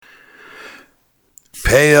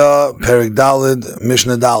Peah, Perik Dalid,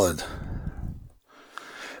 Mishna Dalid.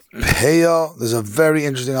 Peah, there's a very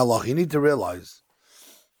interesting halach. You need to realize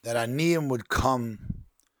that Aniyim would come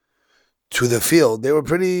to the field. They were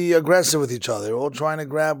pretty aggressive with each other. They were all trying to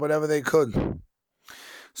grab whatever they could.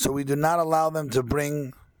 So we do not allow them to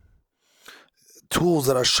bring tools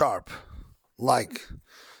that are sharp, like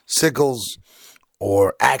sickles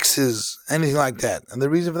or axes, anything like that. And the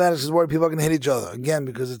reason for that is because worried people are going to hit each other. Again,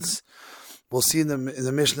 because we'll see in the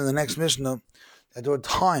Mishnah, in the next Mishnah, that there were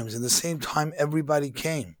times, in the same time, everybody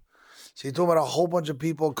came. So you're talking about a whole bunch of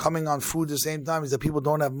people coming on food at the same time, is that people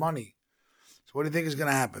don't have money. So what do you think is going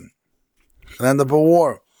to happen? It's going to end up a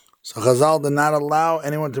war. So Chazal did not allow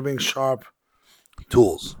anyone to bring sharp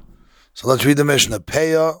tools. So let's read the Mishnah.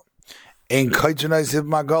 Peah, in Kaitunais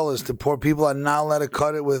Magalis, the poor people are not allowed to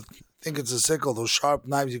cut it with, I think it's a sickle, those sharp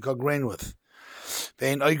knives you cut grain with.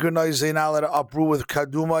 They're not allowed to uproot with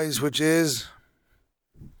kadumais, which is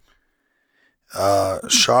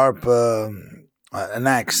sharp, an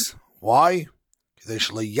axe. Why? So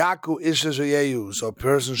a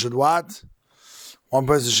person should what? One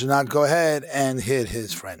person should not go ahead and hit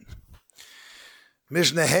his friend.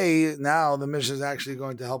 Mishnah Hey, now the Mishnah is actually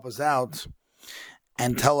going to help us out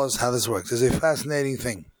and tell us how this works. It's a fascinating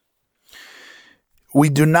thing. We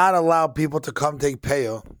do not allow people to come take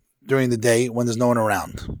Peah during the day when there's no one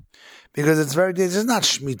around. Because it's not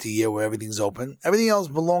Shemitah year where everything's open. Everything else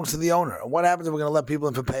belongs to the owner. And what happens if we're going to let people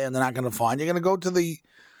in for Peah and they're not going to find? You're going to go to the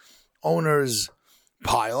owner's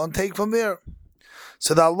pile and take from there.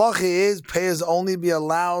 So the halacha is Peah is only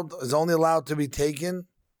allowed to be taken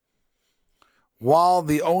while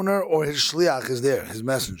the owner or his shliach is there, his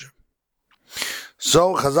messenger.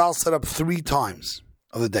 So Chazal set up 3 times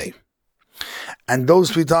of the day. And those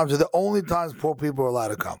 3 times are the only times poor people are allowed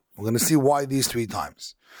to come. We're going to see why these 3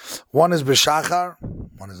 times. One is b'shachar,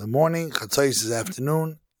 one is the morning, chatzos is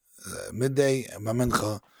afternoon, midday, and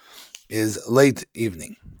mincha is late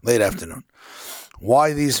evening, late afternoon.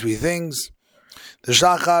 Why these 3 things? The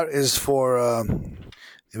shachar is for,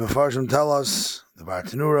 the Mefarshim tell us, the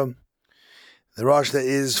Bartanura, the Rosh that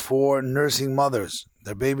is for nursing mothers.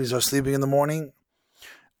 Their babies are sleeping in the morning,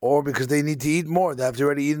 or because they need to eat more. They have to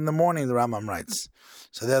already eat in the morning, the Rambam writes.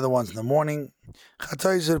 So they're the ones in the morning.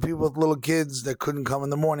 Chatzos are the people with little kids that couldn't come in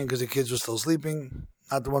the morning because the kids were still sleeping,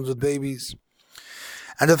 not the ones with babies.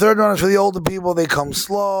 And the third one is for the older people. They come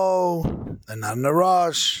slow, they're not in a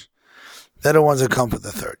rush. They're the ones that come for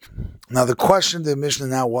the third. Now the question the Mishnah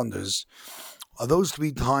now wonders, are those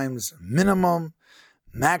 3 times minimum,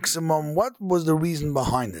 maximum? What was the reason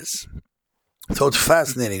behind this? So it's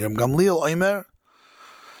fascinating. Gamliel Omer,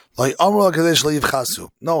 no,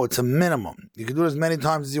 it's a minimum. You can do it as many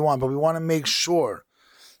times as you want, but we want to make sure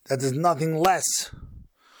that there's nothing less.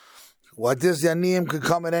 What this Yaniyim could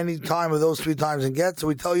come at any time of those 3 times and get, so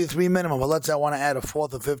we tell you 3 minimum, but let's say I want to add a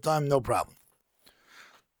 4th or 5th time, no problem.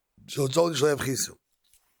 So it's only Shlev Chisu.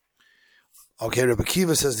 Okay, Rebbe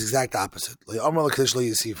Kiva says the exact opposite.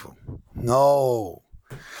 No.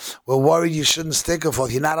 We're worried you shouldn't stick a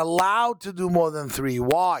 4th. You're not allowed to do more than 3.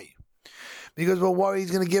 Why? Because we're worried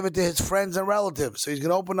he's going to give it to his friends and relatives. So he's going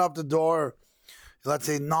to open up the door, let's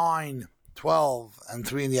say 9, 12, and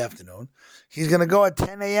 3 in the afternoon. He's going to go at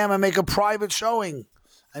 10 a.m. and make a private showing.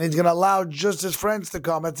 And he's going to allow just his friends to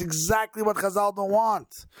come. That's exactly what Chazal don't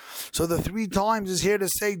want. So the 3 times is here to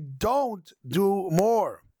say, don't do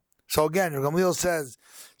more. So again, Gamliel says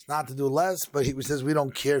it's not to do less, but he says we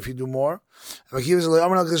don't care if you do more. So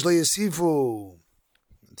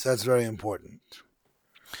that's very important.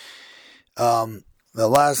 The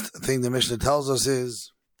last thing the Mishnah tells us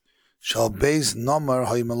is, Shal Beis Nomer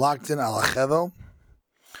Hoymelaktin Ala Chevel.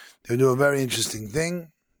 They would do a very interesting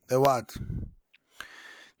thing. They what?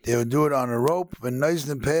 They would do it on a rope.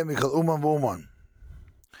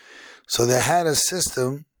 So they had a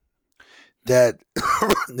system that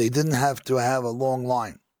they didn't have to have a long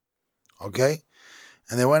line. Okay?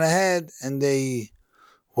 And they went ahead and they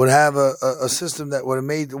would have a system that would have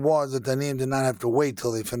made was that the Aniyim did not have to wait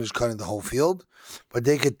till they finished cutting the whole field, but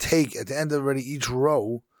they could take, at the end of already each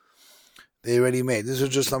row, they already made. This was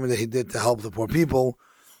just something that he did to help the poor people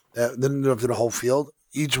that didn't do up to the whole field.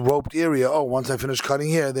 Each roped area, once I finished cutting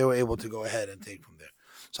here, they were able to go ahead and take from there.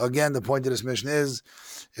 So again, the point of this mission is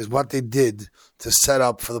what they did to set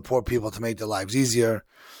up for the poor people to make their lives easier.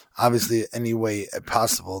 Obviously, any way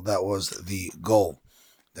possible, that was the goal,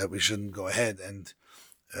 that we shouldn't go ahead and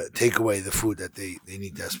take away the food that they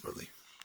need desperately.